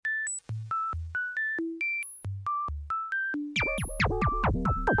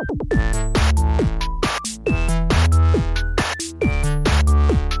The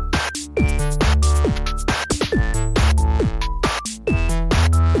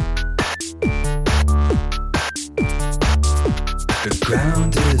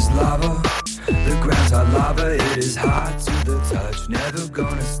ground is lava, the ground's hot lava, it is hot to the touch, never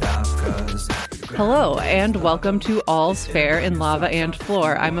gonna stop, cause... Hello, and welcome to All's Fair in Lava and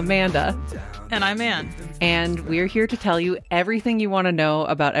Floor. I'm Amanda. And I'm Ann. And we're here to tell you everything you want to know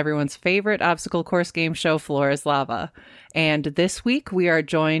about everyone's favorite obstacle course game show, Floor is Lava. And this week, we are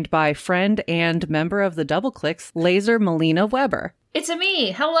joined by friend and member of the Double Clicks, Laser Melina Weber. It's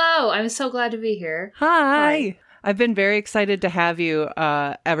me. Hello. I'm so glad to be here. Hi. I've been very excited to have you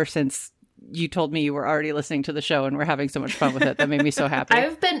ever since you told me you were already listening to the show and we're having so much fun with it. That made me so happy.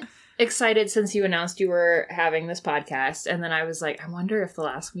 I've been excited since you announced you were having this podcast. And then I was like, I wonder if they'll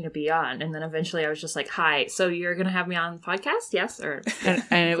ask me to be on. And then eventually I was just like, hi, so you're going to have me on the podcast? Yes? Or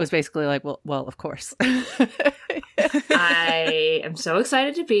and it was basically like, well, of course. I am so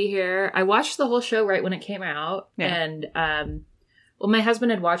excited to be here. I watched the whole show right when it came out. Yeah. And, well, my husband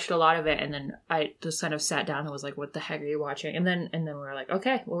had watched a lot of it, and then I just kind of sat down and was like, "What the heck are you watching?" And then we were like,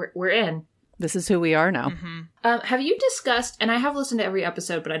 "Okay, we're in." This is who we are now. Mm-hmm. Have you discussed? And I have listened to every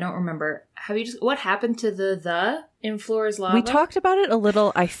episode, but I don't remember. Have you just what happened to the in Floor is Lava? We talked about it a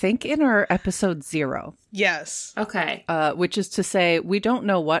little, I think, in our episode 0. Yes. Okay. Which is to say, we don't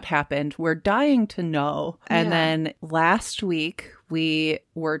know what happened. We're dying to know. And Yeah. then last week, we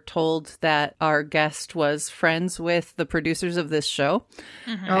were told that our guest was friends with the producers of this show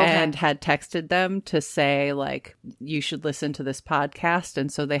and had texted them to say, like, you should listen to this podcast. And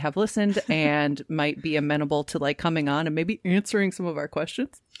so they have listened and might be amenable to, like, coming on and maybe answering some of our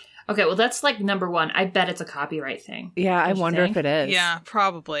questions. Okay, well, that's like number one. I bet it's a copyright thing. Yeah, I Don't you wonder think? if it is. Yeah,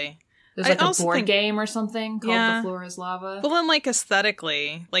 probably. There's I like a also board think- game or something called Yeah. The Floor is Lava. Well, then, like,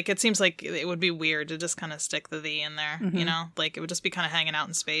 aesthetically, like, it seems like it would be weird to just kind of stick the "the" in there, you know? Like, it would just be kind of hanging out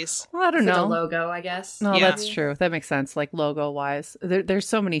in space. Well, I don't For the know. logo, I guess. No, Yeah. that's true. That makes sense. Like logo-wise, there's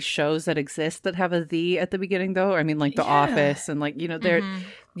so many shows that exist that have a "the" at the beginning, though. I mean, like The Yeah. Office, and like there,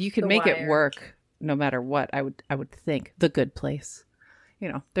 you can The make it Wire. work no matter what. I would think The Good Place.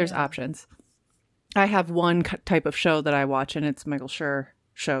 You know, there's options. I have one type of show that I watch, and it's Michael Schur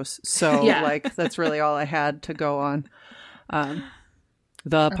shows. So Yeah. like that's really all I had to go on.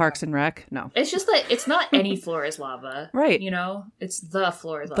 Parks and Rec. No, It's just that it's not any Floor is Lava. Right. You know? It's The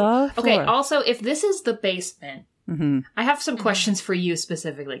Floor is Lava. The Okay, Floor. also, if this is the basement, hmm I have some questions for you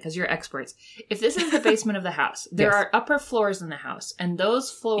specifically, because you're experts. If this is the basement of the house, there Yes. are upper floors in the house, and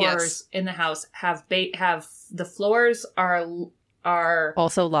those floors Yes. in the house have the floors are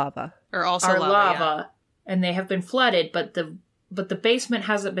also lava. Or also are lava. lava, and they have been flooded, but the basement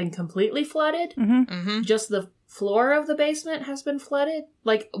hasn't been completely flooded. Yeah. Mm-hmm. Just the floor of the basement has been flooded.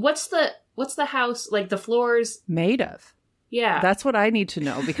 Like, what's the house, like, the floors? Made of. Yeah. That's what I need to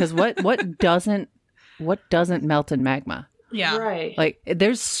know, because what doesn't melt in magma? Yeah. Right. Like,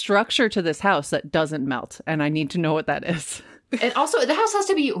 there's structure to this house that doesn't melt, and I need to know what that is. And also, the house has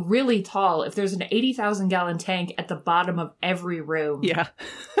to be really tall if there's an 80,000 gallon tank at the bottom of every room. Yeah.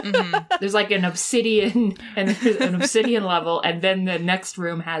 There's like an obsidian level, and then the next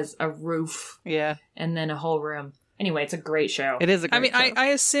room has a roof, Yeah. and then a whole room. Anyway, it's a great show. It is a great I mean, show. I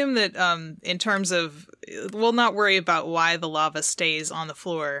assume that in terms of, we'll not worry about why the lava stays on the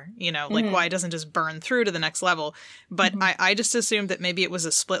floor, you know, like why it doesn't just burn through to the next level. But I just assumed that maybe it was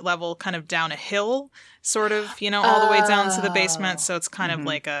a split level kind of down a hill, sort of, you know, all the way down to the basement. So it's kind of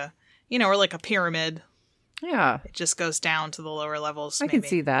like a, you know, or like a pyramid. Yeah. It just goes down to the lower levels. I can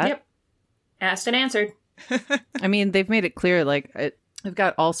see that. Yep. Asked and answered. I mean, they've made it clear, like, they've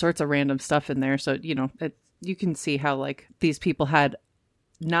got all sorts of random stuff in there. So, you know, you can see how, like, these people had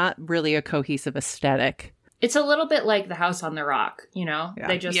not really a cohesive aesthetic. It's a little bit like the House on the Rock, you know? Yeah.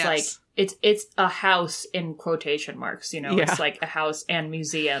 They just Yes. like it's a house in quotation marks, you know? Yeah. It's like a house and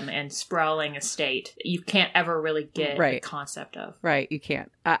museum and sprawling estate. You can't ever really get the Right. concept of. Right. You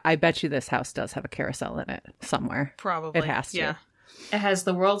can't. I bet you this house does have a carousel in it somewhere. Probably. It has to. Yeah. It has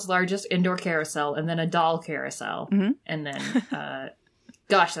the world's largest indoor carousel, and then a doll carousel, and then,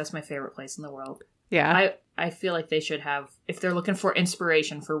 gosh, that's my favorite place in the world. Yeah. I feel like they should have, if they're looking for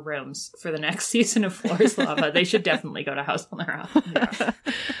inspiration for rooms for the next season of Floor is Lava, they should definitely go to House on the Rock.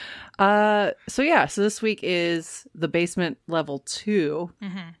 So this week is the basement level 2,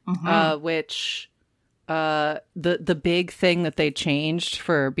 which the big thing that they changed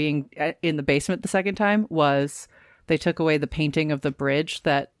for being in the basement the second time was they took away the painting of the bridge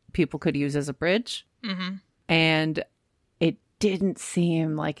that people could use as a bridge. Mm-hmm. And it didn't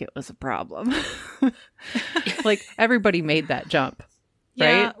seem like it was a problem. Like, everybody made that jump.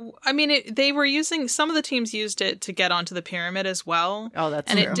 Yeah, right? I mean, they were using, some of the teams used it to get onto the pyramid as well. Oh,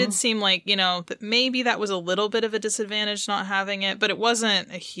 that's and true. it did seem like, that maybe that was a little bit of a disadvantage not having it, but it wasn't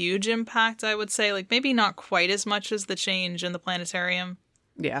a huge impact, I would say. Like, maybe not quite as much as the change in the planetarium.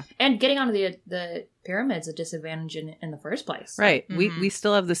 Yeah. And getting onto the pyramid's a disadvantage in the first place. Right. We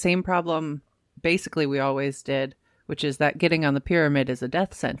still have the same problem, basically, we always did, which is that getting on the pyramid is a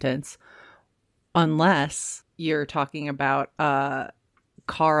death sentence, unless you're talking about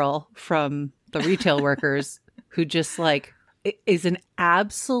Carl from the Retail Workers, who just like is an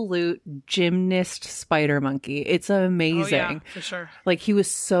absolute gymnast spider monkey. It's amazing. Oh, yeah, for sure. Like, he was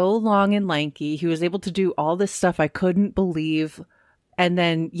so long and lanky. He was able to do all this stuff I couldn't believe. And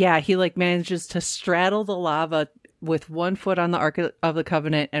then, yeah, he like manages to straddle the lava with 1 foot on the Ark of the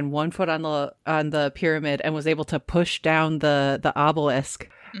Covenant and 1 foot on the pyramid, and was able to push down the obelisk.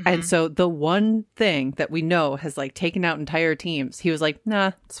 And so the one thing that we know has like taken out entire teams, he was like,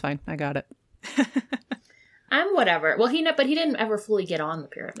 nah, it's fine. I got it. I'm whatever. Well, he didn't ever fully get on the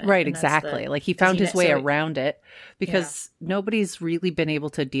pyramid. Right, exactly. Like, he found his way around it, because nobody's really been able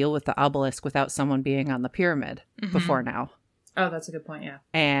to deal with the obelisk without someone being on the pyramid before now. Oh, that's a good point, yeah.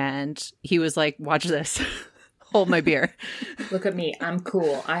 And he was like, watch this. Hold my beer. Look at me. I'm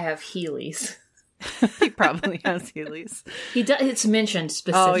cool. I have Heelys. He probably has Heelys. He does. It's mentioned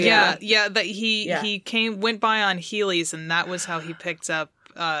specifically. Oh, Yeah, that he went by on Heelys, and that was how he picked up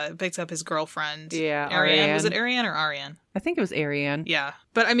his girlfriend. Yeah, Ariane. Was it Ariane or Ariane? I think it was Ariane. Yeah,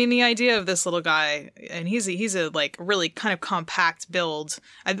 but I mean, the idea of this little guy, and he's a like really kind of compact build,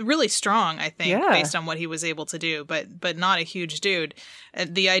 really strong, I think, based on what he was able to do, but not a huge dude.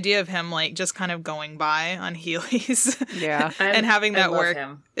 The idea of him like just kind of going by on Heelys, and having that work,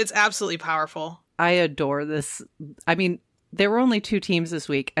 it's absolutely powerful. I adore this. I mean, there were only 2 teams this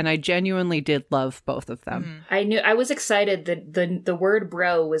week, and I genuinely did love both of them. I was excited that the word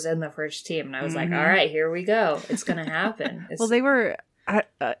bro was in the first team, and I was like, all right, here we go. It's going to happen. Well, they were,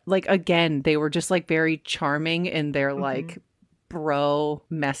 like, again, they were just, like, very charming in their, like, bro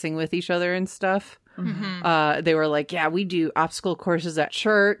messing with each other and stuff. They were like, yeah, we do obstacle courses at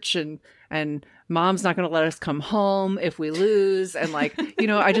church, and Mom's not going to let us come home if we lose. And like,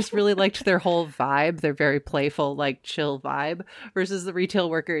 I just really liked their whole vibe. Their very playful, like, chill vibe, versus the Retail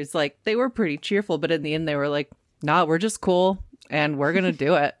Workers. Like, they were pretty cheerful, but in the end they were like, nah, we're just cool and we're going to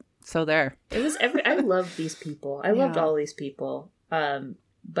do it. So there. It was I loved these people. I loved all these people.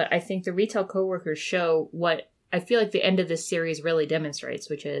 But I think the Retail Co-workers show what I feel like the end of this series really demonstrates,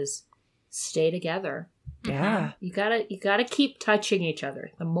 which is stay together. Yeah. You gotta keep touching each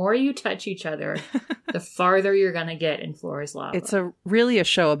other. The more you touch each other, the farther you're gonna get in Floor's Lava. It's really a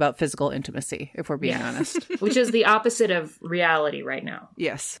show about physical intimacy, if we're being honest. Which is the opposite of reality right now.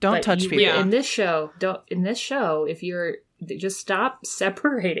 Yes. Don't touch people. In this show, if you're just stop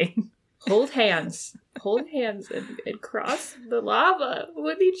separating. Hold hands and cross the lava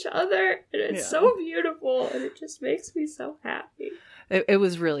with each other. And it's so beautiful, and it just makes me so happy. It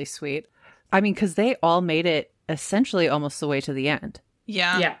was really sweet. I mean, because they all made it essentially almost the way to the end.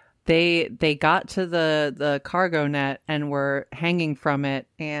 Yeah. Yeah. They got to the cargo net and were hanging from it,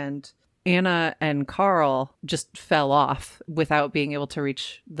 and Anna and Carl just fell off without being able to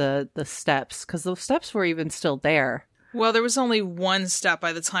reach the steps, because the steps were even still there. Well, there was only one step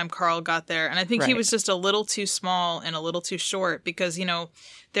by the time Carl got there, and I think he was just a little too small and a little too short, because,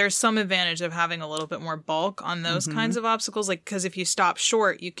 there's some advantage of having a little bit more bulk on those kinds of obstacles, like, because if you stop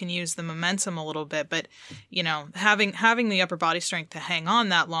short, you can use the momentum a little bit, but, having the upper body strength to hang on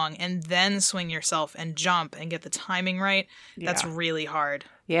that long and then swing yourself and jump and get the timing right, that's really hard.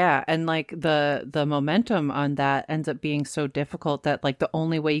 Yeah, and like the momentum on that ends up being so difficult that like the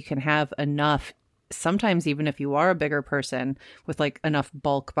only way you can have enough, sometimes even if you are a bigger person with like enough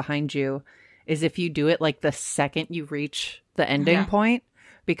bulk behind you, is if you do it like the second you reach the ending point,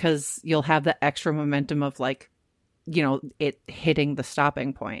 because you'll have the extra momentum of like, it hitting the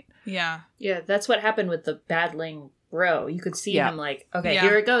stopping point. Yeah. Yeah, that's what happened with the battling bro. You could see him like, okay,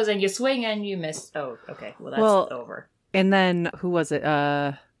 here it goes, and you swing and you miss. Oh, okay, well that's over. And then who was it?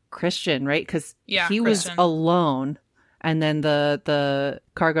 Christian, right? Because he was Christian. alone. And then the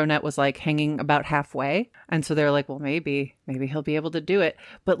cargo net was like hanging about halfway. And so they're like, well, maybe he'll be able to do it.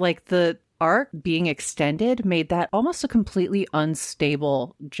 But like the arc being extended made that almost a completely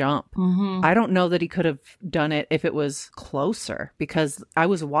unstable jump. I don't know that he could have done it if it was closer, because I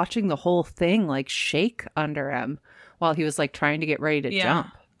was watching the whole thing like shake under him while he was like trying to get ready to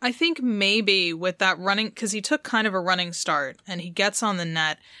jump. I think maybe with that running, because he took kind of a running start and he gets on the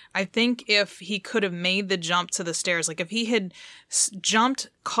net, I think if he could have made the jump to the stairs, like if he had jumped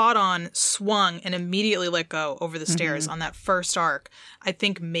caught on, swung, and immediately let go over the stairs on that first arc, I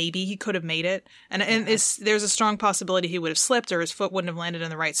think maybe he could have made it. And there's a strong possibility he would have slipped, or his foot wouldn't have landed in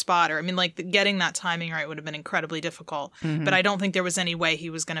the right spot. Or, I mean, like, getting that timing right would have been incredibly difficult. But I don't think there was any way he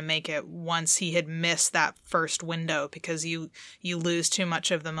was going to make it once he had missed that first window, because you lose too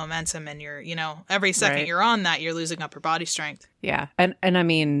much of the momentum, and you're, you know, every second you're on that, you're losing upper body strength. Yeah. And I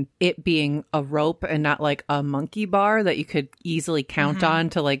mean, it being a rope and not like a monkey bar that you could easily count on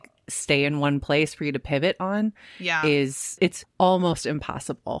to like stay in one place for you to pivot on it's almost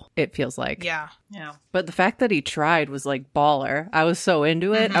impossible, it feels like. Yeah. But the fact that he tried was like baller. I was so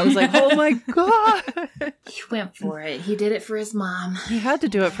into it. I was like, oh my God. He went for it. He did it for his mom. He had to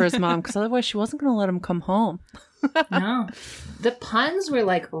do it for his mom, because otherwise she wasn't going to let him come home. No. The puns were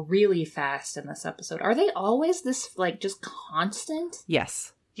like really fast in this episode. Are they always this like just constant?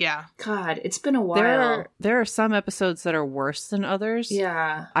 Yes. Yeah. God, it's been a while. There are some episodes that are worse than others.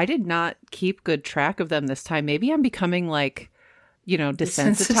 Yeah. I did not keep good track of them this time. Maybe I'm becoming like, you know,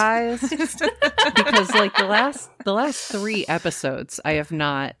 desensitized. Because like the last 3 episodes, I have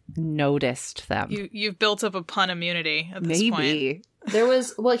not noticed them. You've built up a pun immunity at this point. There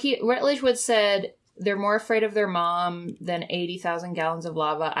was, Rutledge Wood said, they're more afraid of their mom than 80,000 gallons of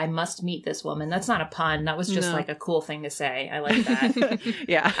lava. I must meet this woman. That's not a pun. That was just like a cool thing to say. I like that.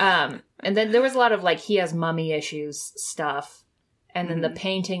 Yeah. And then there was a lot of like, he has mummy issues stuff. And then the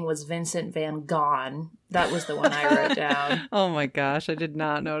painting was Vincent van Gogh. That was the one I wrote down. Oh my gosh, I did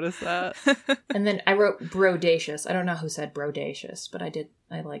not notice that. And then I wrote brodacious. I don't know who said brodacious, but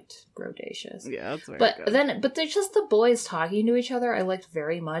I liked brodacious. Yeah, that's very good. But they're just the boys talking to each other. I liked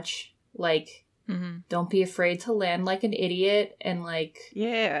very much. Like, don't be afraid to land like an idiot, and like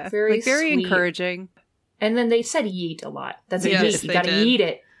very sweet. Encouraging. And then they said yeet a lot. That's a yeet. You gotta yeet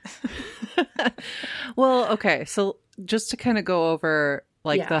it. Well, okay, so just to kind of go over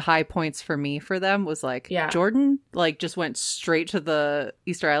like the high points for me for them was like Jordan like just went straight to the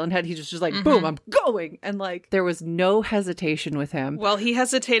Easter Island head. He just like boom, I'm going, and like there was no hesitation with him. Well, he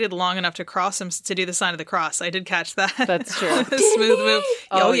hesitated long enough to cross him to do the sign of the cross. I did catch that. That's true. Smooth move.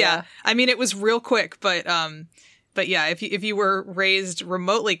 Oh yeah. I mean, it was real quick, but yeah, if you were raised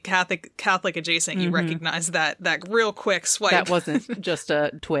remotely Catholic adjacent, you recognize that real quick swipe. That wasn't just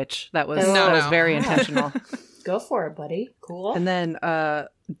a twitch. That was very intentional. Go for it, buddy. Cool. And then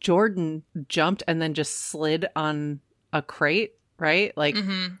Jordan jumped and then just slid on a crate, right? Like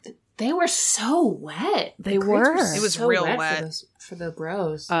they were so wet. They were. It was so real wet for the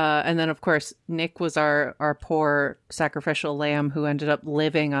bros. And then of course Nick was our poor sacrificial lamb who ended up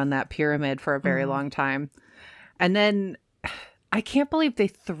living on that pyramid for a very long time. And then I can't believe they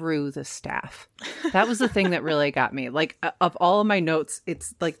threw the staff. That was the thing that really got me. Like of all of my notes,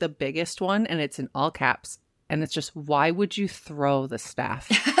 it's like the biggest one, and it's in all caps. And it's just, why would you throw the staff?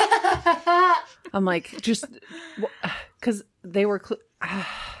 I'm like, just because they were.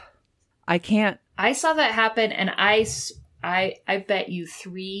 I can't. I saw that happen, and I bet you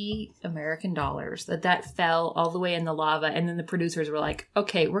 $3 American that fell all the way in the lava, and then the producers were like,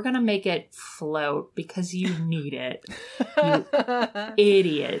 "Okay, we're gonna make it float because you need it, you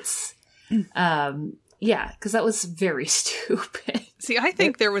idiots." Yeah, because that was very stupid. See, I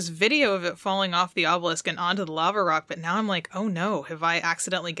think there was video of it falling off the obelisk and onto the lava rock, but now I'm like, oh no, have I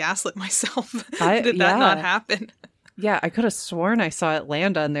accidentally gaslit myself? Did that not happen? Yeah, I could have sworn I saw it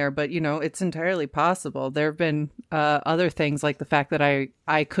land on there, but you know, it's entirely possible. There have been other things like the fact that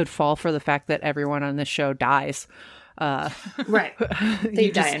I could fall for the fact that everyone on this show dies. Right. They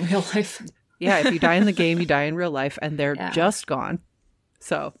die in real life. Yeah, if you die in the game, you die in real life, and they're just gone.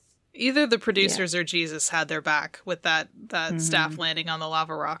 So either the producers or Jesus had their back with that staff landing on the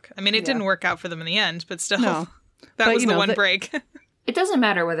lava rock. I mean, it didn't work out for them in the end, but still, that was the one break. It doesn't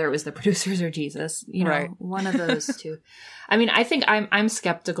matter whether it was the producers or Jesus, you know, one of those two. I mean, I think I'm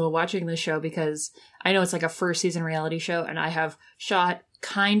skeptical watching this show because I know it's like a first season reality show, and I have shot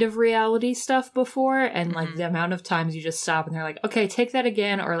kind of reality stuff before, and like the amount of times you just stop and they're like, okay, take that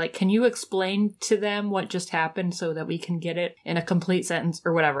again, or like, can you explain to them what just happened so that we can get it in a complete sentence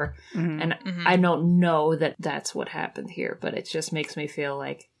or whatever. And I don't know that that's what happened here, but it just makes me feel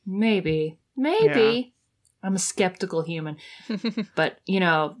like maybe I'm a skeptical human. But you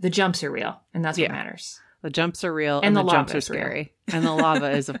know, the jumps are real, and that's what matters. The jumps are real, and the jumps are scary. And the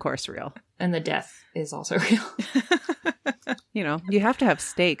lava is, of course, real. And the death is also real. You know, you have to have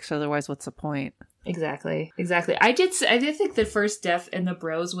stakes, otherwise what's the point? Exactly. I did think the first death in the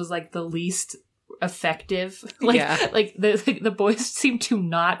bros was like the least effective. Like the boys seemed to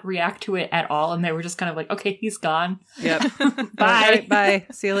not react to it at all, and they were just kind of like, okay, he's gone. Yep. Bye. Bye.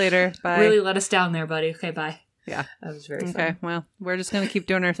 See you later. Bye. Really let us down there, buddy. Okay, bye. Yeah. That was very Okay, fun. well, we're just going to keep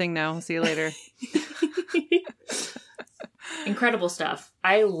doing our thing now. See you later. Incredible stuff.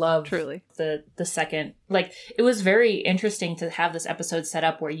 I love Truly. the second. Like, it was very interesting to have this episode set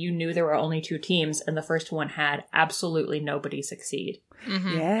up where you knew there were only 2 teams, and the first one had absolutely nobody succeed.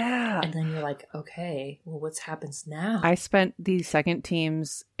 Mm-hmm. Yeah. And then you're like, okay, well, what happens now? I spent the second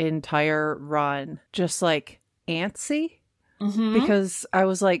team's entire run just like antsy. Mhm. Because I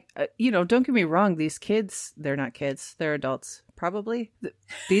was like, don't get me wrong. These kids, they're not kids. They're adults, probably.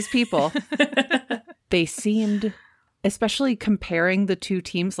 These people, they seemed, especially comparing the 2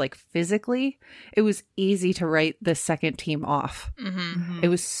 teams like physically, it was easy to write the second team off. Mm-hmm. It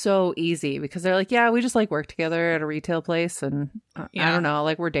was so easy because they're like, yeah, we just like work together at a retail place. And I don't know,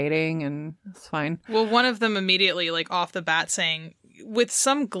 like we're dating and it's fine. Well, one of them immediately, like off the bat, saying with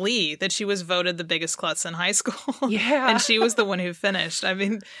some glee that she was voted the biggest klutz in high school. Yeah. And she was the one who finished. I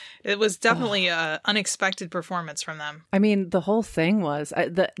mean, it was definitely an unexpected performance from them. I mean, the whole thing was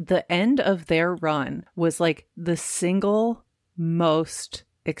the end of their run was like the single most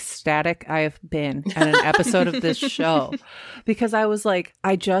ecstatic I have been at an episode of this show, because I was like,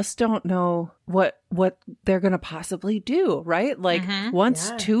 I just don't know what they're going to possibly do, right? Like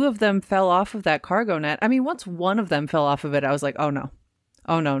once 2 of them fell off of that cargo net, I mean, once one of them fell off of it, I was like, oh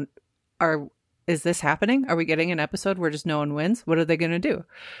no, is this happening? Are we getting an episode where just no one wins? What are they going to do?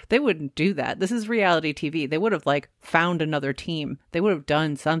 They wouldn't do that. This is reality TV. They would have like found another team. They would have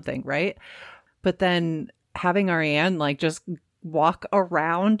done something, right? But then having Ariane like just walk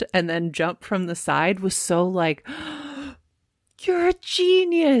around and then jump from the side was so like, you're a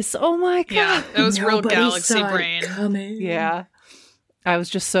genius. Oh my God. Yeah, it was real Nobody galaxy saw it brain. coming. Yeah. I was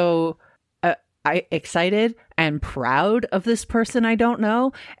just so excited and proud of this person I don't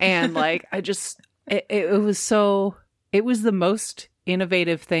know. And like, it was the most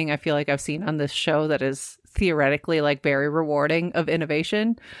innovative thing I feel like I've seen on this show that is theoretically like very rewarding of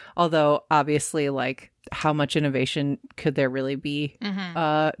innovation. Although obviously like how much innovation could there really be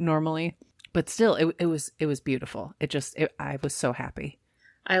normally? But still, it was beautiful. I was so happy.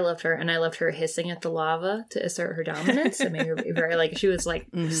 I loved her, and I loved her hissing at the lava to assert her dominance. It made her very like, she was like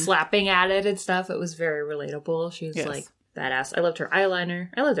slapping at it and stuff. It was very relatable. She was like badass. I loved her eyeliner.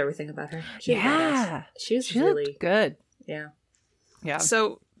 I loved everything about her. She was badass. She really looked good. Yeah. Yeah.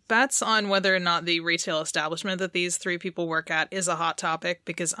 So bets on whether or not the retail establishment that these 3 people work at is a hot topic,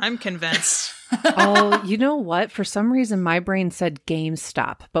 because I'm convinced. Oh, you know what? For some reason, my brain said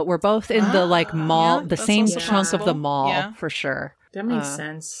GameStop, but we're both in the like mall, yeah, the that's same also chunk of the possible. mall Yeah. for sure. That makes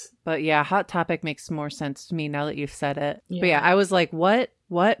sense. But yeah, Hot Topic makes more sense to me now that you've said it. Yeah. But yeah, I was like, what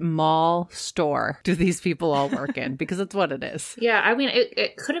mall store do these people all work in? Because it's what it is. Yeah, I mean,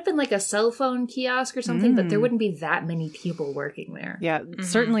 it could have been like a cell phone kiosk or something, but there wouldn't be that many people working there. Yeah,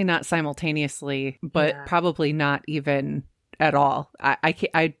 certainly not simultaneously, but probably not even at all.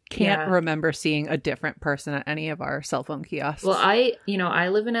 I can't remember seeing a different person at any of our cell phone kiosks. Well, I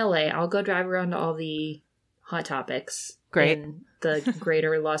live in LA. I'll go drive around to all the Hot Topics in the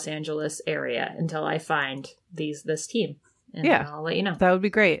greater Los Angeles area until I find this team. And then I'll let you know. That would be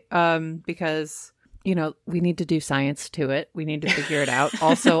great. Because, we need to do science to it. We need to figure it out.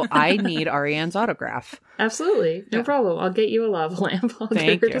 Also, I need Ariane's autograph. Absolutely. No problem. I'll get you a lava lamp. I'll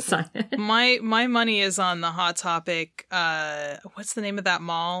get her to sign it. My money is on the Hot Topic. What's the name of that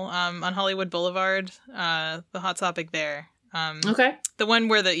mall on Hollywood Boulevard? The Hot Topic there. Okay. The one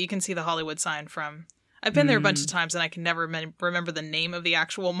where you can see the Hollywood sign from. I've been there a bunch of times and I can never remember the name of the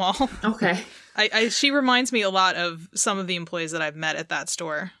actual mall. Okay. She reminds me a lot of some of the employees that I've met at that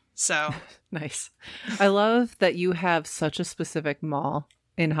store. So nice. I love that you have such a specific mall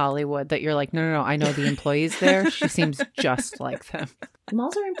in Hollywood that you're like, no, I know the employees there. She seems just like them.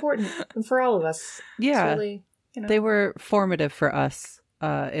 Malls are important for all of us. Yeah. It's really, They were formative for us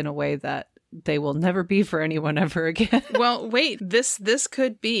in a way that they will never be for anyone ever again. Well, wait, this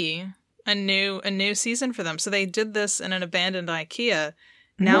could be a new season for them. So they did this in an abandoned IKEA.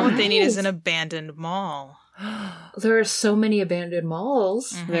 Now what they need is an abandoned mall. There are so many abandoned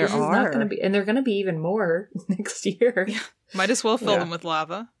malls. There This is not gonna be, and they're going to be even more next year. Yeah. Might as well fill them with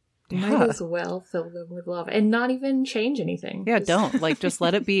lava. Might as well fill them with lava and not even change anything. Yeah, don't. Just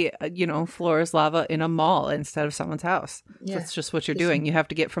let it be, floor lava in a mall instead of someone's house. Yeah. That's just what you're doing. You have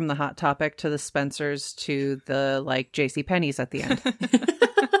to get from the Hot Topic to the Spencers to the, JCPenney's at the end.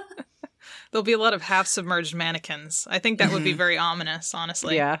 There'll be a lot of half-submerged mannequins. I think that would be very ominous,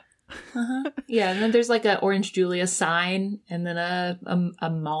 honestly. Yeah. Yeah, and then there's like a Orange Julia sign and then a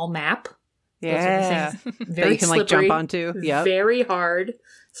mall map. Yeah. Very that you can slippery, jump onto. Yep. Very hard.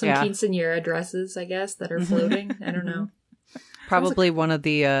 Some Yeah. quinceañera dresses, I guess, that are floating. I don't know. probably one of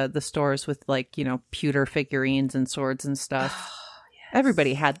the stores with like, you know, pewter figurines and swords and stuff. Oh, yes.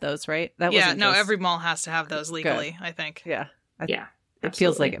 Everybody had those, right? That yeah, no, every mall has to have those legally, Good. I think. Yeah. Yeah. It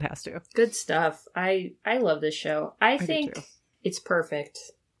feels like it has to. Good stuff. I love this show. I think it's perfect,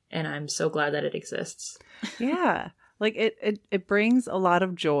 and I'm so glad that it exists. Yeah. Like it brings a lot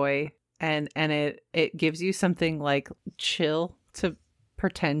of joy, and it gives you something like chill to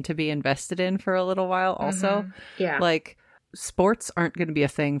pretend to be invested in for a little while also. Mm-hmm. Yeah. Like sports aren't going to be a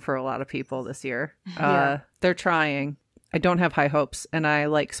thing for a lot of people this year. They're trying. I don't have high hopes, and I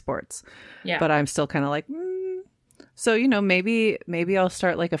like sports. Yeah. But I'm still kind of like, So, you know, maybe I'll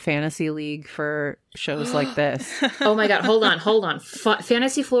start like a fantasy league for shows like this. Oh my God. Hold on.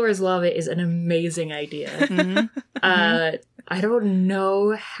 Fantasy Floors Lava is an amazing idea. Mm-hmm. I don't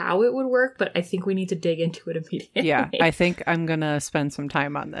know how it would work, but I think we need to dig into it immediately. Yeah, I think I'm going to spend some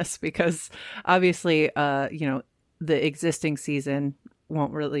time on this because obviously, you know, the existing season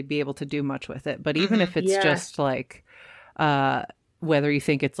won't really be able to do much with it. But even if it's just like, whether you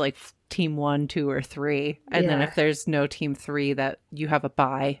think it's like team 1, 2, or 3, and then if there's no team 3, that you have a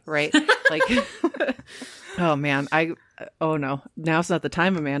bye, right? Like, oh man, oh no, now's not the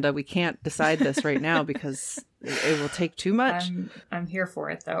time, Amanda. We can't decide this right now because it will take too much. I'm here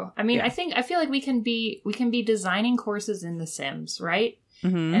for it though. I mean, I feel like we can be designing courses in The Sims, right?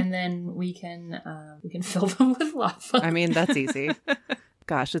 Mm-hmm. And then we can fill them with lava. I mean, that's easy.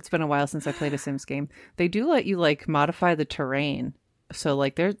 Gosh, it's been a while since I played a Sims game. They do let you like modify the terrain. So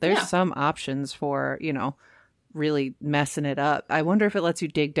like there's some options for, you know, really messing it up. I wonder if it lets you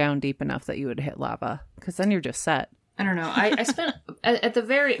dig down deep enough that you would hit lava, because then you're just set. I don't know. I spent at the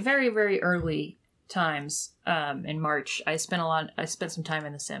very, very, very early times in March, I spent some time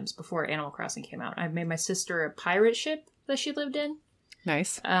in The Sims before Animal Crossing came out. I made my sister a pirate ship that she lived in.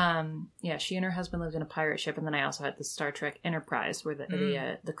 Nice. Yeah, she and her husband lived in a pirate ship, and then I also had the Star Trek Enterprise where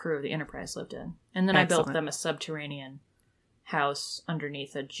the crew of the Enterprise lived in. And then I built them a subterranean house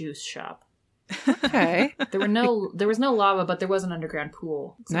underneath a juice shop. Okay. There was no lava, but there was an underground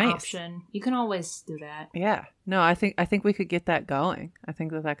pool. It's an option. You can always do that. Yeah. No, I think we could get that going. I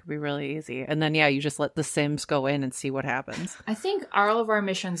think that could be really easy. And then you just let the Sims go in and see what happens. I think all of our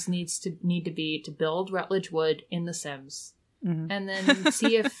missions need to be to build Rutledge Wood in The Sims. Mm-hmm. And then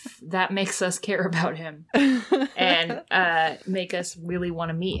see if that makes us care about him and make us really want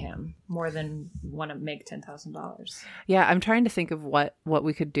to meet him more than want to make $10,000. Yeah, I'm trying to think of what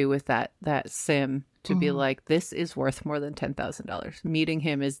we could do with that sim to be like, this is worth more than $10,000. Meeting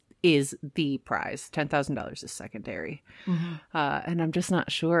him is the prize. $10,000 is secondary. Mm-hmm. And I'm just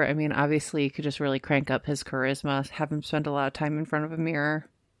not sure. I mean, obviously, you could just really crank up his charisma, have him spend a lot of time in front of a mirror.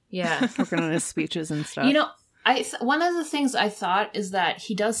 Yeah. Working on his speeches and stuff. You know, one of the things I thought is that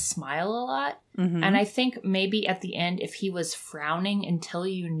he does smile a lot. Mm-hmm. And I think maybe at the end, if he was frowning until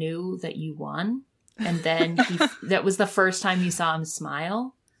you knew that you won, and then that was the first time you saw him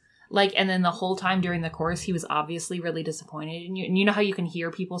smile. Like, and then the whole time during the course, he was obviously really disappointed in you. And you know how you can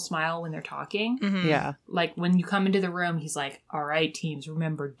hear people smile when they're talking? Mm-hmm. Yeah. Like, when you come into the room, he's like, all right, teams,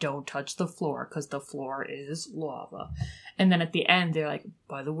 remember, don't touch the floor, because the floor is lava. And then at the end, they're like,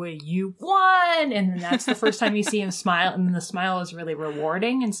 by the way, you won! And then that's the first time you see him smile, and then the smile is really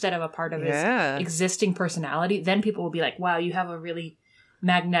rewarding instead of a part of his existing personality. Then people will be like, wow, you have a really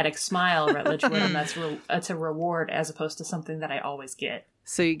magnetic smile, Rutledge Wood, and that's a reward as opposed to something that I always get.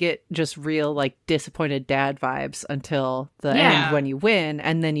 So you get just real, like, disappointed dad vibes until the end when you win,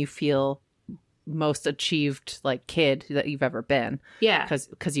 and then you feel most achieved, like, kid that you've ever been. Yeah.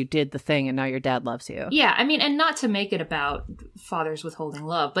 Because you did the thing, and now your dad loves you. Yeah, I mean, and not to make it about fathers withholding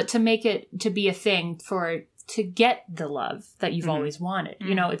love, but to make it to be a thing to get the love that you've always wanted. Mm-hmm.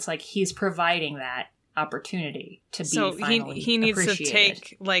 You know, it's like he's providing that opportunity to be finally he needs to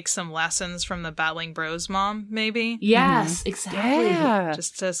take like some lessons from the Battling Bros mom, maybe. Yes, exactly. Yeah.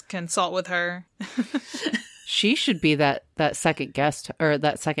 Just to consult with her. She should be that second guest, or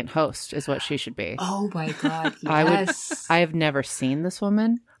that second host is what she should be. Oh my God, yes. I have never seen this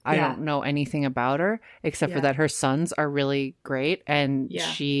woman. I don't know anything about her except for that her sons are really great, and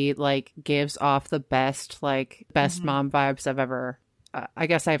she like gives off the best mom vibes I've ever. I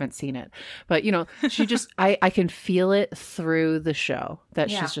guess I haven't seen it, but you know, she just, I can feel it through the show that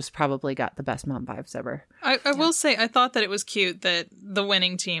she's just probably got the best mom vibes ever. I will say, I thought that it was cute that the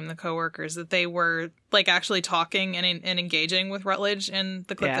winning team, the coworkers, that they were like actually talking and engaging with Rutledge in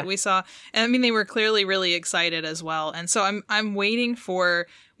the clip that we saw. And I mean, they were clearly really excited as well. And so I'm waiting for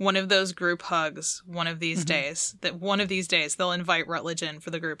one of those group hugs one of these days, that one of these days they'll invite Rutledge in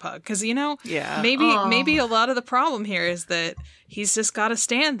for the group hug. Because, you know, maybe a lot of the problem here is that he's just got to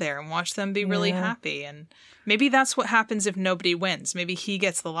stand there and watch them be really happy. And maybe that's what happens if nobody wins. Maybe he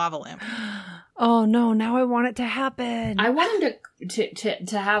gets the lava lamp. Oh no, now I want it to happen. I want him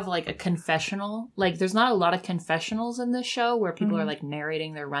to have like a confessional. Like, there's not a lot of confessionals in this show where people are like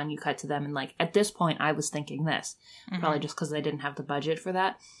narrating their run. You cut to them and like, at this point I was thinking this. Probably just because they didn't have the budget for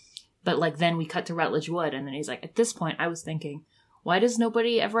that. But like, then we cut to Rutledge Wood and then he's like, at this point I was thinking, why does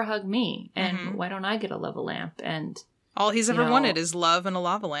nobody ever hug me? And why don't I get a lava lamp? And all he's ever wanted is love and a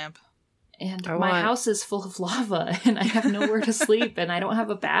lava lamp. And my house is full of lava and I have nowhere to sleep and I don't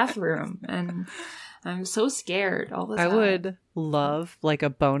have a bathroom and I'm so scared all the time. I would love like a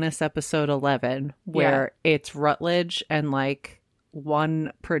bonus episode 11 where it's Rutledge and like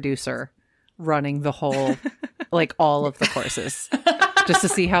one producer running the whole, like all of the courses just to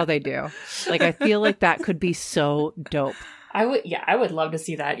see how they do. Like, I feel like that could be so dope. I would love to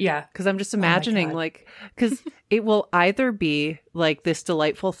see that. Yeah. Because I'm just imagining like, because it will either be like this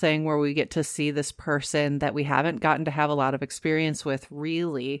delightful thing where we get to see this person that we haven't gotten to have a lot of experience with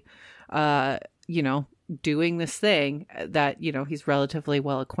really, you know, doing this thing that, you know, he's relatively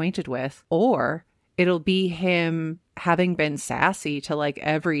well acquainted with, or it'll be him having been sassy to like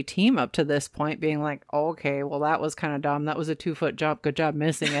every team up to this point, being like, oh, okay, well, that was kind of dumb. That was a 2-foot jump. Good job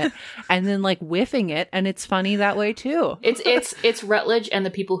missing it. And then like whiffing it. And it's funny that way too. It's Rutledge and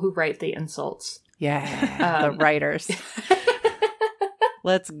the people who write the insults. Yeah. The writers.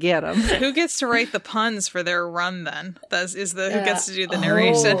 Let's get them. Who gets to write the puns for their run then? Who gets to do the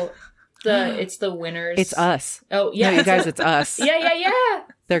narration? It's the winners. It's us. Oh, yeah. No, you guys, it's us. Yeah.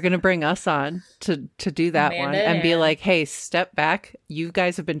 They're going to bring us on to do that one and be like, hey, step back. You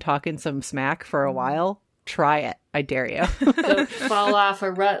guys have been talking some smack for a while. Try it. I dare you. Don't fall off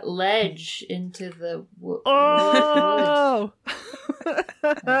a ledge into the woods. Oh,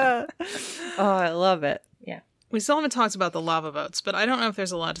 I love it. Yeah. We still haven't talked about the lava boats, but I don't know if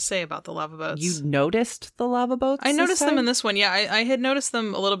there's a lot to say about the lava boats. You noticed the lava boats? I noticed them in this one. Yeah, I had noticed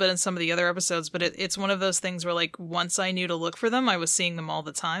them a little bit in some of the other episodes, but it's one of those things where, like, once I knew to look for them, I was seeing them all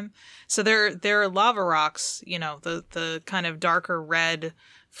the time. So they're lava rocks, you know, the kind of darker red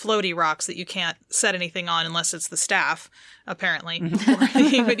floaty rocks that you can't set anything on unless it's the staff, apparently,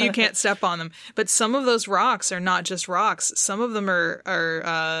 but you can't step on them. But some of those rocks are not just rocks. Some of them are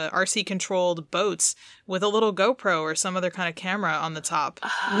RC controlled boats with a little GoPro or some other kind of camera on the top,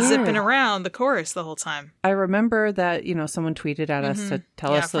 zipping around the course the whole time. I remember that, you know, someone tweeted at us to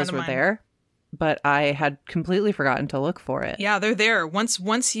tell us those were there, but I had completely forgotten to look for it. Yeah, they're there.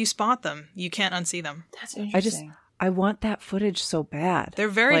 Once you spot them, you can't unsee them. That's interesting. I want that footage so bad. They're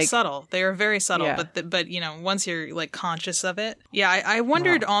very subtle. They are very subtle, but you know, once you're like conscious of it. Yeah, I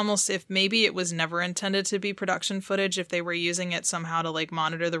wondered almost if maybe it was never intended to be production footage, if they were using it somehow to like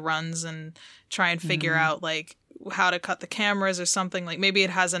monitor the runs and try and figure out like how to cut the cameras or something. Like maybe it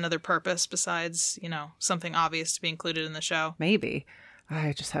has another purpose besides, you know, something obvious to be included in the show. Maybe.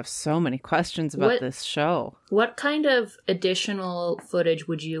 I just have so many questions about this show. What kind of additional footage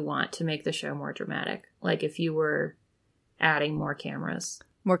would you want to make the show more dramatic? Like if you were adding more cameras.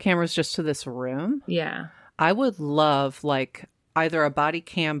 More cameras just to this room? Yeah. I would love like either a body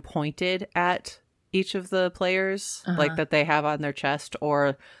cam pointed at each of the players, like that they have on their chest,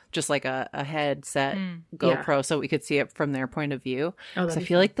 or just like a headset GoPro so we could see it from their point of view. So I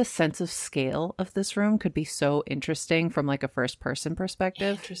feel like the sense of scale of this room could be so interesting from like a first person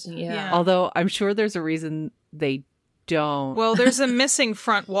perspective. Interesting, yeah. Although I'm sure there's a reason they don't. Well, there's a missing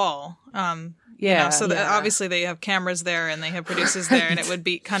front wall. You know, so obviously they have cameras there and they have producers there, and it would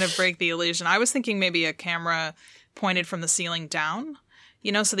be kind of break the illusion. I was thinking maybe a camera pointed from the ceiling down,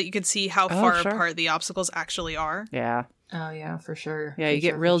 you know, so that you could see how far apart the obstacles actually are. Yeah. Oh, yeah, for sure. Yeah, you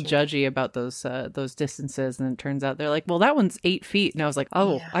get real judgy about those distances, and it turns out they're like, well, that one's 8 feet. And I was like,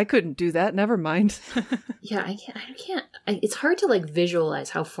 I couldn't do that. Never mind. Yeah, I can't. It's hard to, like, visualize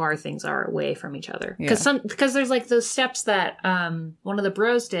how far things are away from each other. Because there's, like, those steps that one of the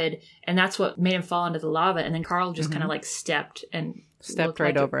bros did, and that's what made him fall into the lava. And then Carl just kind of, like, stepped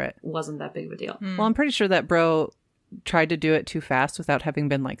right over it. Wasn't that big of a deal. Well, I'm pretty sure that bro tried to do it too fast without having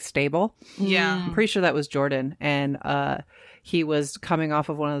been like stable. Yeah. I'm pretty sure that was Jordan, and he was coming off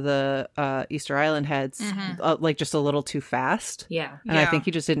of one of the Easter Island heads like just a little too fast. Yeah. And I think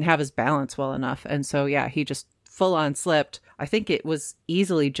he just didn't have his balance well enough, and so he just full on slipped. I think it was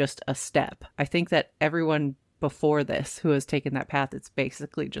easily just a step. I think that everyone before this who has taken that path. It's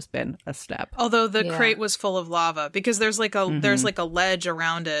basically just been a step. Although the crate was full of lava, because there's like a there's like a ledge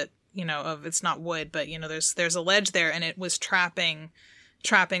around it, of it's not wood, but there's a ledge there, and it was trapping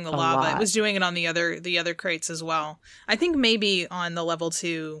the lava. It was doing it on the other crates as well. I think maybe on the level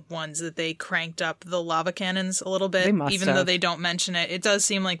 2 ones that they cranked up the lava cannons a little bit, though they don't mention it. It does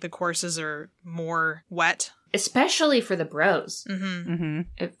seem like the courses are more wet, especially for the bros.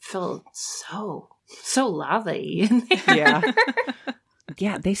 It felt so lava-y in there.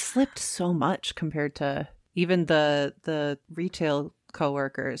 Yeah, they slipped so much compared to even the retail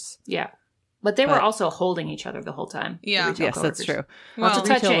coworkers. Yeah. But they were also holding each other the whole time. Yeah. Yes, that's true. Well, lots of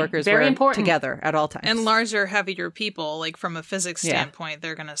retail workers very were important. together at all times. And larger, heavier people, like from a physics standpoint,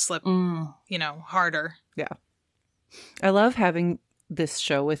 they're going to slip, harder. Yeah. I love having this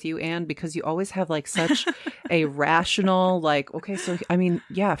show with you, Anne, because you always have like such a rational, like, okay, so I mean,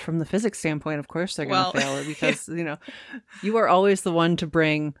 yeah, from the physics standpoint, of course they're going to fail because, you are always the one to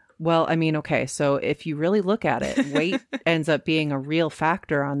bring, well, I mean, okay, so if you really look at it, weight ends up being a real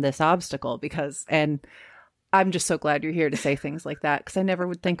factor on this obstacle and I'm just so glad you're here to say things like that because I never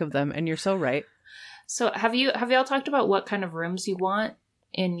would think of them, and you're so right. So have y'all talked about what kind of rooms you want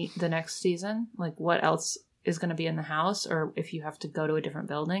in the next season? Like what else is going to be in the house, or if you have to go to a different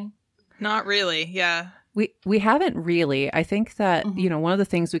building? Not really, yeah. We haven't really. I think that, one of the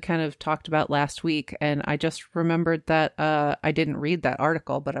things we kind of talked about last week, and I just remembered that I didn't read that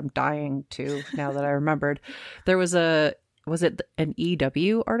article, but I'm dying to now that I remembered. There was was it an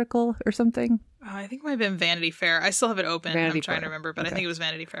EW article or something? I think it might have been Vanity Fair. I still have it open. I'm trying to remember, but I think it was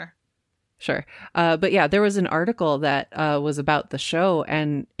Vanity Fair. Sure. But yeah, there was an article that was about the show,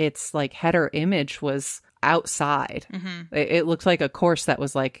 and its like header image was outside. It looked like a course that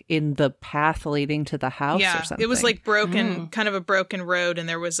was like in the path leading to the house or something. It was like broken, kind of a broken road, and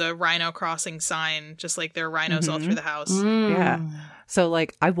there was a rhino crossing sign, just like there are rhinos all through the house. Yeah. So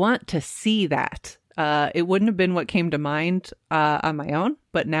like I want to see that. It wouldn't have been what came to mind on my own,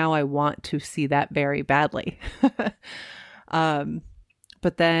 but now I want to see that very badly.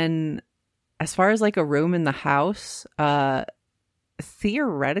 But then as far as like a room in the house,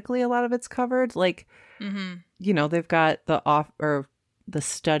 theoretically a lot of it's covered. Like, they've got the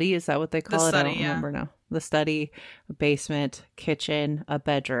study. Is that what they call it? I don't remember now. The study, a basement, kitchen, a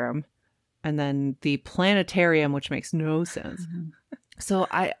bedroom, and then the planetarium, which makes no sense. So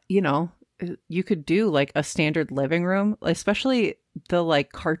you could do like a standard living room, especially the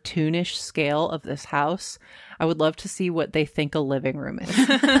like cartoonish scale of this house. I would love to see what they think a living room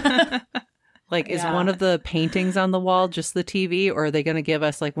is. Like, is one of the paintings on the wall just the TV, or are they going to give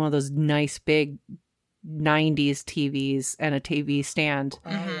us like one of those nice big 90s TVs and a TV stand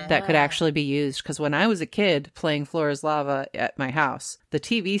that could actually be used? Because when I was a kid playing Floor is Lava at my house, the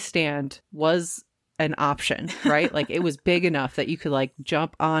TV stand was an option, right? Like it was big enough that you could like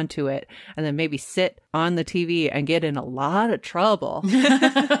jump onto it and then maybe sit on the TV and get in a lot of trouble.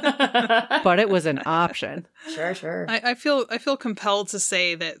 But it was an option. Sure. I feel compelled to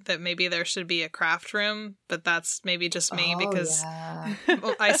say that maybe there should be a craft room, but that's maybe just me because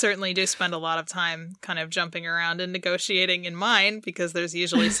I certainly do spend a lot of time kind of jumping around and negotiating in mine because there's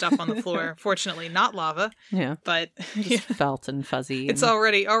usually stuff on the floor. Fortunately, not lava. Yeah, but just felt and fuzzy. It's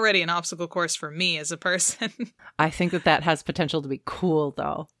already an obstacle course for me as a person. I think that has potential to be cool,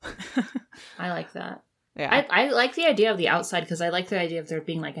 though. I like that. Yeah, I like the idea of the outside because I like the idea of there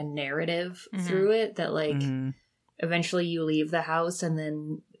being like a narrative through it that like eventually you leave the house and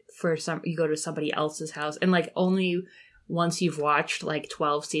then you go to somebody else's house, and like only once you've watched like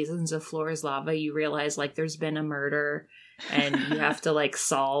 12 seasons of Floor is Lava you realize like there's been a murder and you have to like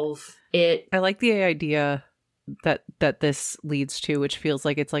solve it. I like the idea that this leads to, which feels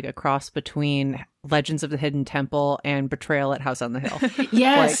like it's like a cross between Legends of the Hidden Temple and Betrayal at House on the Hill.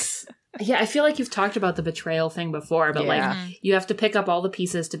 Yes. Yeah, I feel like you've talked about the betrayal thing before, but like you have to pick up all the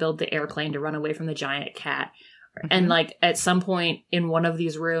pieces to build the airplane to run away from the giant cat. And like at some point in one of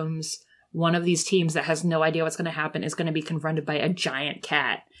these rooms, one of these teams that has no idea what's going to happen is going to be confronted by a giant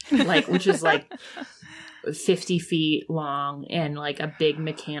cat, like which is like 50 feet long and like a big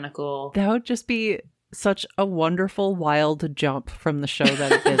mechanical. That would just be such a wonderful wild jump from the show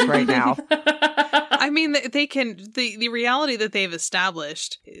that it is right now. I mean, they can, the reality that they've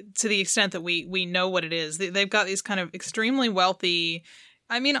established, to the extent that we know what it is, they've got these kind of extremely wealthy,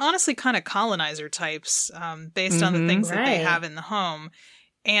 I mean, honestly, kind of colonizer types based on the things that they have in the home.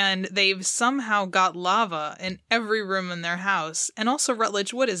 and they've somehow got lava in every room in their house. And also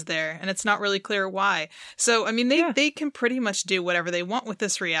Rutledge Wood is there, and it's not really clear why. So, I mean, they can pretty much do whatever they want with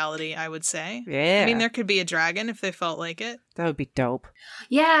this reality, I would say. Yeah. I mean, there could be a dragon if they felt like it. That would be dope.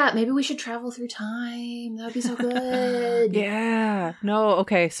 Yeah, maybe we should travel through time. That would be so good. Yeah. No,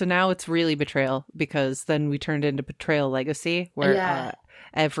 okay. So now it's really Betrayal, because then we turned into Betrayal Legacy, where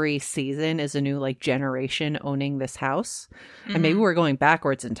every season is a new like generation owning this house. And maybe we're going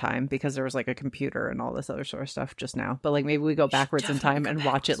backwards in time because there was like a computer and all this other sort of stuff just now. But like maybe we go backwards in time and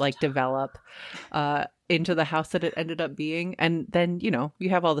watch it like develop into the house that it ended up being. And then, you know,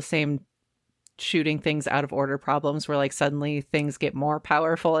 you have all the same shooting things out of order problems where like suddenly things get more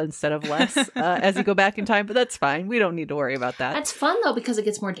powerful instead of less as you go back in time. But that's fine. We don't need to worry about that. That's fun though, because it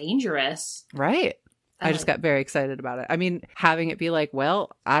gets more dangerous. Right. I just got very excited about it. I mean, having it be like, well,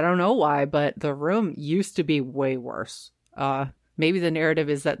 I don't know why, but the room used to be way worse. Maybe the narrative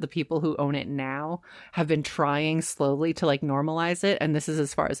is that the people who own it now have been trying slowly to like normalize it, and this is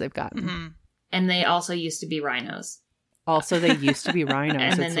as far as they've gotten. Mm-hmm. And they also used to be rhinos. Also, they used to be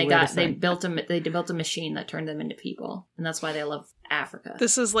rhinos. And then they built a machine that turned them into people, and that's why they love Africa.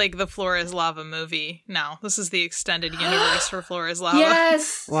 This is like the Floor is Lava movie. No, this is the extended universe for Floor is Lava.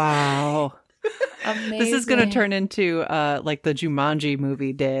 Yes. Wow. Amazing. This is going to turn into like the Jumanji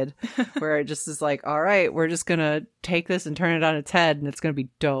movie did, where it just is like, all right, we're just going to take this and turn it on its head, and it's going to be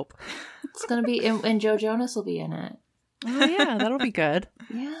dope. It's going to be, and Joe Jonas will be in it. Oh, yeah, that'll be good.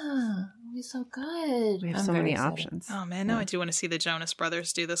 Yeah, it'll be so good. We have so many options. Oh, man, now I do want to see the Jonas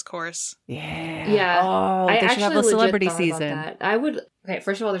Brothers do this course. Yeah. Yeah. Oh, they should have a celebrity season. I would. Okay,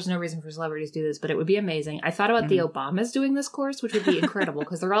 first of all, there's no reason for celebrities to do this, but it would be amazing. I thought about the Obamas doing this course, which would be incredible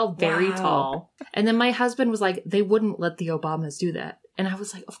because they're all very tall. And then my husband was like, they wouldn't let the Obamas do that. And I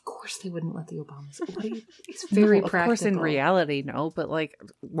was like, of course they wouldn't let the Obamas. It's very practical. Of course, in reality, no. But like,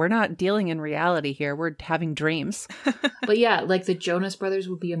 we're not dealing in reality here. We're having dreams. But yeah, like the Jonas Brothers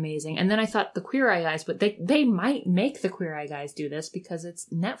would be amazing. And then I thought the Queer Eye guys, but they might make the Queer Eye guys do this because it's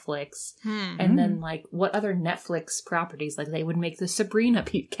Netflix. And then like, what other Netflix properties? Like they would make the Sabrina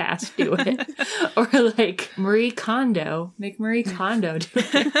cast do it. Or like Marie Kondo. Make Marie Kondo do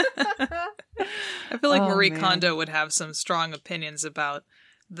it. I feel like Marie Kondo would have some strong opinions about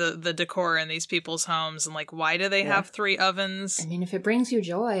the decor in these people's homes and like, why do they have 3 ovens? I mean, if it brings you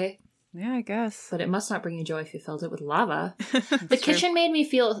joy. Yeah, I guess. But it must not bring you joy if you filled it with lava. The kitchen made me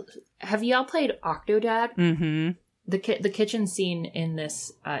feel... Have y'all played Octodad? Mm-hmm. The kitchen scene in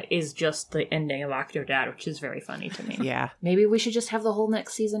this is just the ending of Octodad, which is very funny to me. Yeah. Maybe we should just have the whole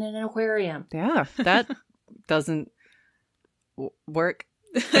next season in an aquarium. Yeah, that doesn't work.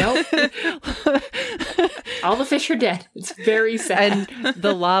 Nope. All the fish are dead. It's very sad. And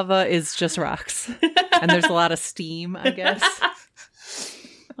the lava is just rocks. And there's a lot of steam, I guess.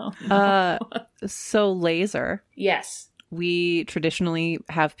 Oh, no. So Laser. Yes. We traditionally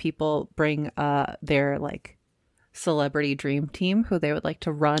have people bring their like celebrity dream team who they would like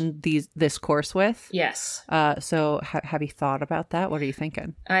to run this course with. Yes. So have you thought about that? What are you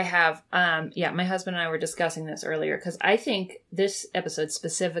thinking? I have. Yeah, my husband and I were discussing this earlier because I think this episode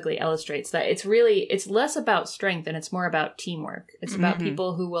specifically illustrates that it's less about strength and it's more about teamwork. It's about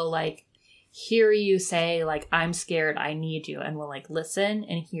people who will like hear you say like, I'm scared, I need you, and will like listen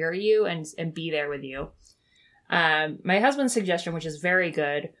and hear you and be there with you. My husband's suggestion, which is very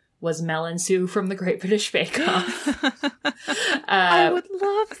good, was Mel and Sue from the Great British Bake Off. I would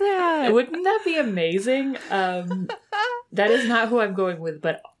love that. Wouldn't that be amazing? That is not who I'm going with,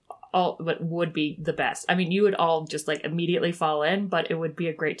 but would be the best. I mean, you would all just like immediately fall in, but it would be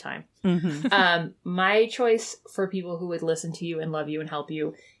a great time. My choice for people who would listen to you and love you and help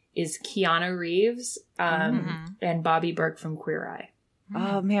you is Keanu Reeves and Bobby Burke from Queer Eye.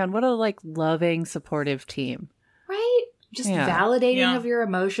 Oh man, what a like loving, supportive team. Right? Just validating of your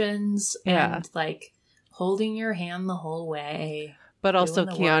emotions and like holding your hand the whole way. But also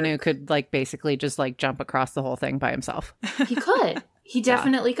Keanu could like basically just like jump across the whole thing by himself. He could. He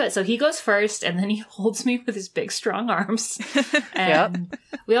definitely could. So he goes first and then he holds me with his big strong arms. And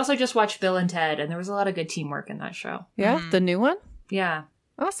we also just watched Bill and Ted and there was a lot of good teamwork in that show. Yeah? The new one? Yeah.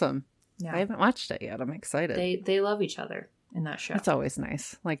 Awesome. Yeah. I haven't watched it yet. I'm excited. They love each other in that show. It's always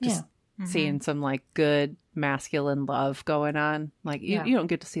nice. Like just seeing some like good masculine love going on. Like you don't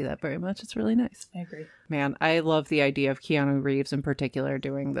get to see that very much. It's really nice. I agree. Man, I love the idea of Keanu Reeves in particular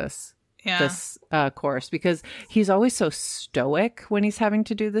doing this course because he's always so stoic when he's having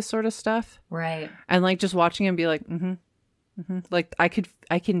to do this sort of stuff. Right. And like just watching him be like, like I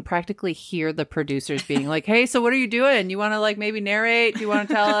can practically hear the producers being like, hey, so what are you doing? You want to like maybe narrate? Do you want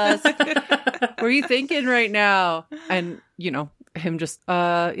to tell us? What are you thinking right now? And you know, him just,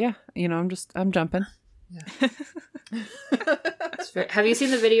 yeah, I'm jumping. Yeah. Have you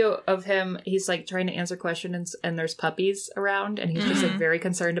seen the video of him? He's like trying to answer questions and there's puppies around and he's just like very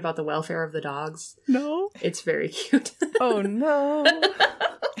concerned about the welfare of the dogs. No. It's very cute. Oh no.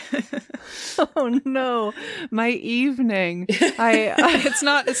 Oh no. My evening. It's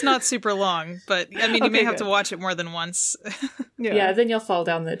not super long, but I mean, you may have to watch it more than once. Yeah, then you'll fall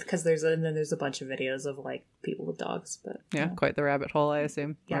down because there's a bunch of videos of like people with dogs, but yeah, quite the rabbit hole, I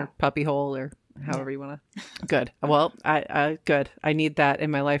assume. Yeah. Or puppy hole, or however you want to. Good. Well, good. I need that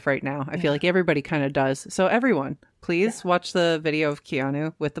in my life right now. I feel like everybody kind of does. So everyone, please watch the video of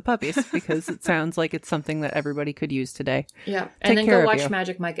Keanu with the puppies because it sounds like it's something that everybody could use today. Yeah, and then go watch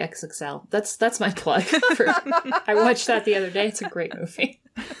Magic Mike XXL. That's my plug. I watched that the other day. It's a great movie.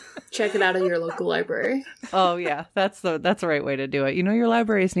 Check it out at your local library. Oh yeah, that's the right way to do it. Your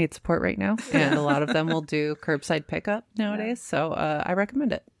libraries need support right now, and a lot of them will do curbside pickup nowadays. So I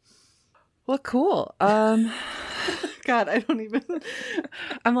recommend it. Well, cool. God, I don't even.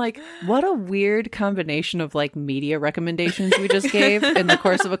 I'm like, what a weird combination of like media recommendations we just gave in the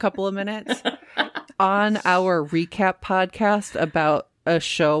course of a couple of minutes on our recap podcast about a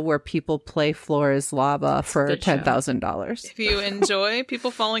show where people play Floor is Lava for $10,000. If you enjoy people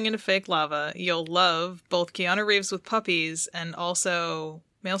falling into fake lava, you'll love both Keanu Reeves with puppies and also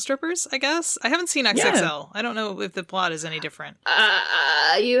male strippers, I guess. I haven't seen XXL. Yeah. I don't know if the plot is any different.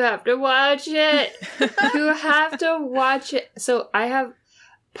 You have to watch it. You have to watch it. So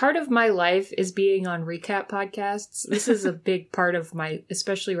part of my life is being on recap podcasts. This is a big part of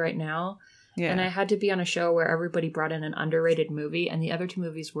especially right now. Yeah. And I had to be on a show where everybody brought in an underrated movie, and the other two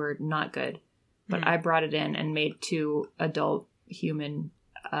movies were not good. But I brought it in and made two adult human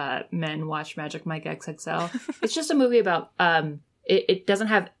men watch Magic Mike XXL. It's just a movie about, it doesn't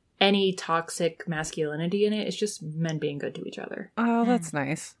have any toxic masculinity in it. It's just men being good to each other. Oh, that's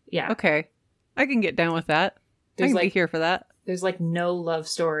nice. Yeah. Okay. I can get down with that. I can be here for that. There's like no love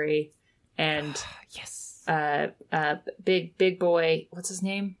story. And yes. Big boy, what's his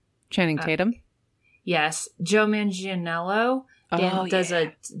name? Channing Tatum? Yes. Joe Manganiello does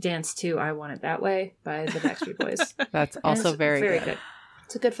a dance to I Want It That Way by the Backstreet Boys. That's also very good.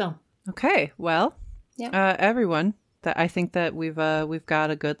 It's a good film. Okay. Well, everyone, I think that we've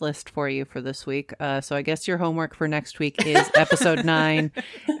got a good list for you for this week. So I guess your homework for next week is episode 9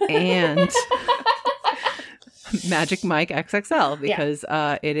 and Magic Mike XXL because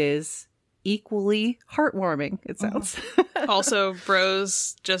it is equally heartwarming, it sounds. Also,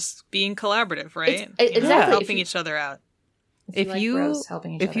 bros just being collaborative, right? Exactly. Helping each other out. If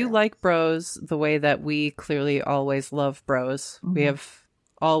you like Bros the way that we clearly always love Bros, we have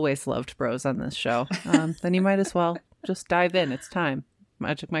always loved Bros on this show, then you might as well just dive in. It's time.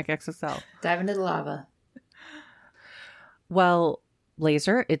 Magic Mike XXL. Dive into the lava. Well,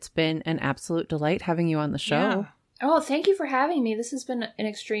 Laser, it's been an absolute delight having you on the show. Yeah. Oh, thank you for having me. This has been an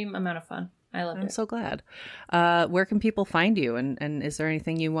extreme amount of fun. I loved it. I'm so glad. Where can people find you? And is there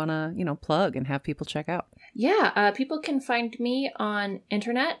anything you want to, plug and have people check out? Yeah, people can find me on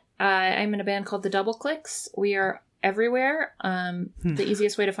internet. I'm in a band called The Double Clicks. We are everywhere. The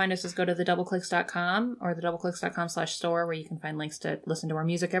easiest way to find us is go to thedoubleclicks.com or thedoubleclicks.com/store where you can find links to listen to our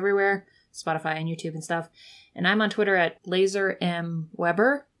music everywhere, Spotify and YouTube and stuff. And I'm on Twitter at Laser M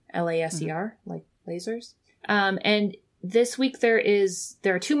Weber, LASER, like lasers. And this week there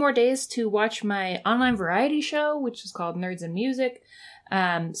are 2 more days to watch my online variety show, which is called Nerds and Music.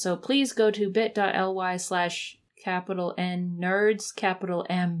 So please go to bit.ly/N nerds,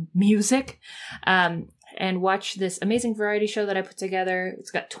 M music, and watch this amazing variety show that I put together.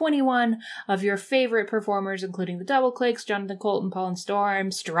 It's got 21 of your favorite performers, including the Double Clicks, Jonathan Colton, Paul and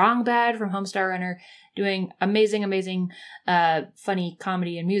Storm, Strong Bad from Homestar Runner, doing amazing, funny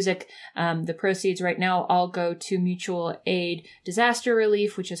comedy and music. The proceeds right now all go to Mutual Aid Disaster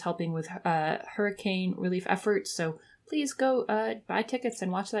Relief, which is helping with hurricane relief efforts. So please go buy tickets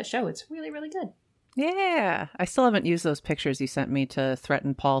and watch that show. It's really, really good. Yeah. I still haven't used those pictures you sent me to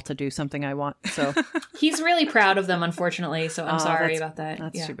threaten Paul to do something I want. So he's really proud of them, unfortunately. So I'm sorry about that.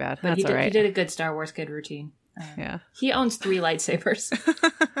 That's too bad. But that's all right. He did a good Star Wars kid routine. Yeah. He owns 3 lightsabers.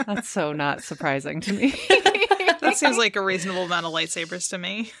 That's so not surprising to me. That seems like a reasonable amount of lightsabers to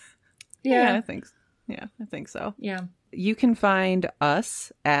me. Yeah, I think so. Yeah. You can find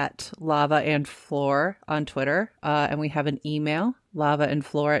us at Lava and Floor on Twitter. And we have an email,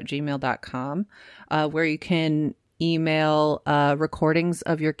 lavaandfloor@gmail.com, where you can email recordings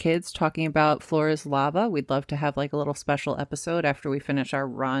of your kids talking about Floor is Lava. We'd love to have like a little special episode after we finish our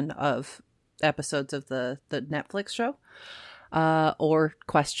run of episodes of the Netflix show, or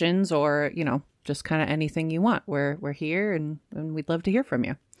questions, or just kind of anything you want. We're here and we'd love to hear from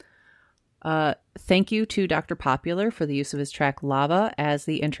you. Thank you to Dr. Popular for the use of his track Lava as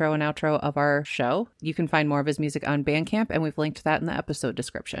the intro and outro of our show. You can find more of his music on Bandcamp, and we've linked that in the episode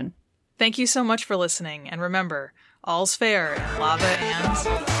description. Thank you so much for listening, and remember, all's fair in lava and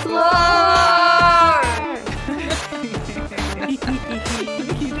floor!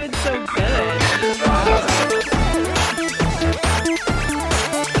 You did so good.